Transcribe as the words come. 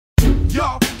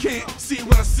can't see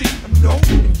what I see, no.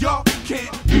 Y'all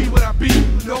can't be what I be,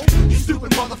 no. You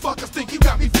stupid motherfuckers think you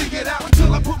got me figured out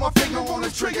until I put my finger on the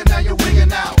trigger, now you're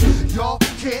wigging out. Y'all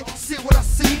can't see what I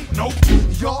see, nope.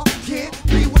 Y'all can't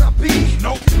be what I be,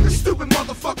 nope. You stupid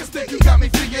motherfuckers think you got me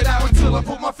figured out until I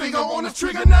put my finger on the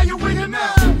trigger, now you're wigging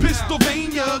out.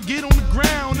 Pennsylvania, get on the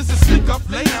ground, it's a stick up,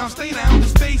 lay down, stay down,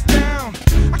 just face down.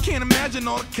 I can't imagine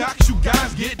all the cocks you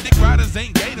guys get. Dick riders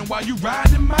ain't dating while you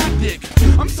riding my dick.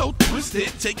 I'm so twisted,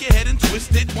 take your head and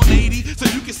twist it 180 so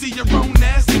you can see your own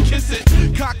ass and kiss it.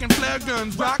 Cock and flare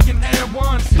guns, rockin' Air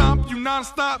One, stomp you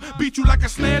non-stop, beat you like a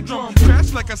snare drum,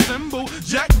 crash like a cymbal,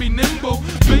 jack be nimble,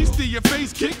 bass to your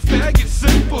face, kick faggot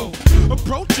simple.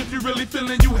 Approach if you really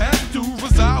feeling you have to,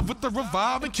 resolve with the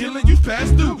revolve and killing you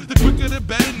past due. The quicker the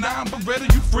better, nah, but better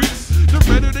you freaks. The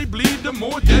redder they bleed, the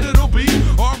more dead it'll be.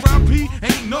 R.I.P.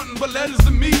 ain't nothing but letters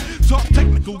to me. Talk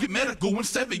technical, get medical and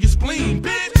sever your spleen,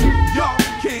 bitch. Y'all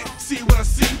can't see what I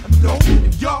see, no.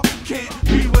 Y'all can't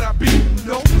be what I be,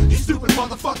 no. You stupid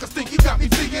motherfuckers think you got me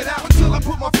figured out until I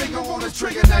put my finger on the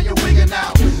trigger, now you're wigging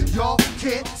out. Y'all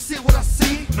can't see what I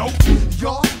see, nope.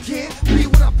 Y'all can't be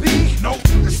what I be, nope.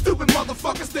 You stupid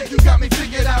motherfuckers think you got me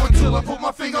figured out until I put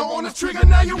my finger on the trigger,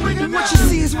 now you're wigging out. What you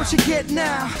see is what you get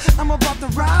now. I'm about to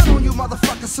ride on you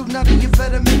motherfuckers, so none of you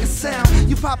better make a sound.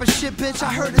 You poppin' shit, bitch,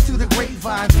 I heard it through the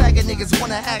grapevine. Faggot niggas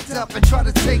wanna act up and try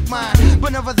to take mine,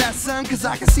 but never that, son, cause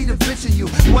I can see the bitch in you.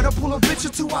 When I pull a bitch or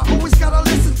two, I always gotta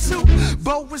listen to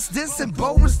Bo is this and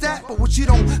Bo is that, but what you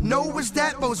don't know is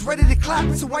that Bo's ready to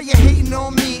clap, so why you hating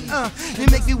on me?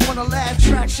 It make me wanna laugh.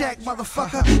 Track Shack,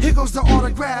 motherfucker, here goes the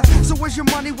autograph. So where's your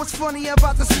money? What's funny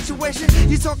about the situation?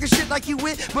 You talking shit like you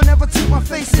wit, but never took my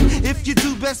face in. If you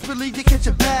do, best believe you catch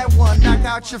a bad one. Knock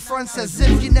out your fronts as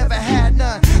if you never had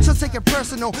none. So take it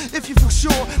personal if you feel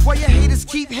sure. While your haters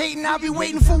keep hating, I'll be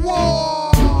waiting for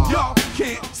war. Y'all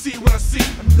can't see what I see,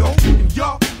 no.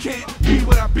 Y'all can't be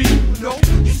what I be, no.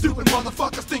 You stupid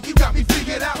motherfuckers think you got me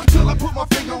figured out until I put my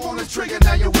finger on the trigger,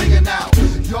 now you're wigging out.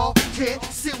 Y'all can't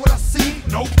see what I see,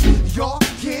 nope. Y'all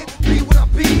can't be what I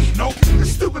be, nope. You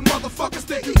stupid motherfuckers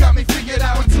think you got me figured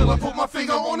out until I put my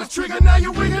finger on the trigger, now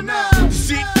you're wigging out.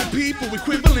 Seek the people,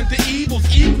 equivalent to evil's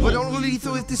equal. But only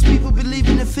lethal if these people believe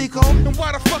in the fickle. And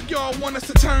why the fuck y'all want us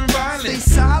to turn violent? Stay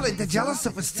silent, they're jealous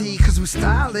of us, T, cause we're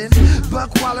styling. Buck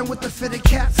wildin' with the fitted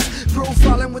caps,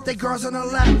 profiling with their girls on the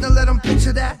lap. Now let them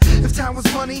picture that. If time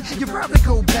was money, you'd probably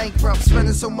go bankrupt,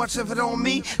 spending so much of it on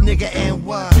me, nigga, and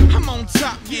what? I'm on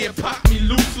top, yeah, pop me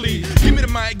loosely. Give me the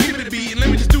mic, give me the beat, and let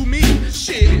me just do me.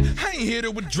 Shit, I ain't here to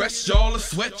address y'all or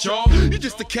sweat y'all. You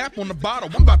just a cap on the bottle,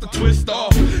 I'm about to twist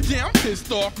off. Yeah, I'm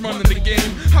pissed off running the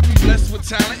game. I've been blessed with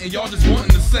talent and y'all just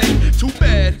wanting the same. Too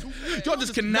bad, y'all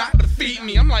just cannot defeat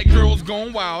me. I'm like girls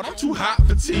going wild, I'm too hot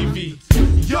for TV.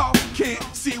 Y'all can't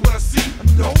see what I see,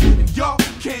 no. Y'all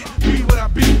can't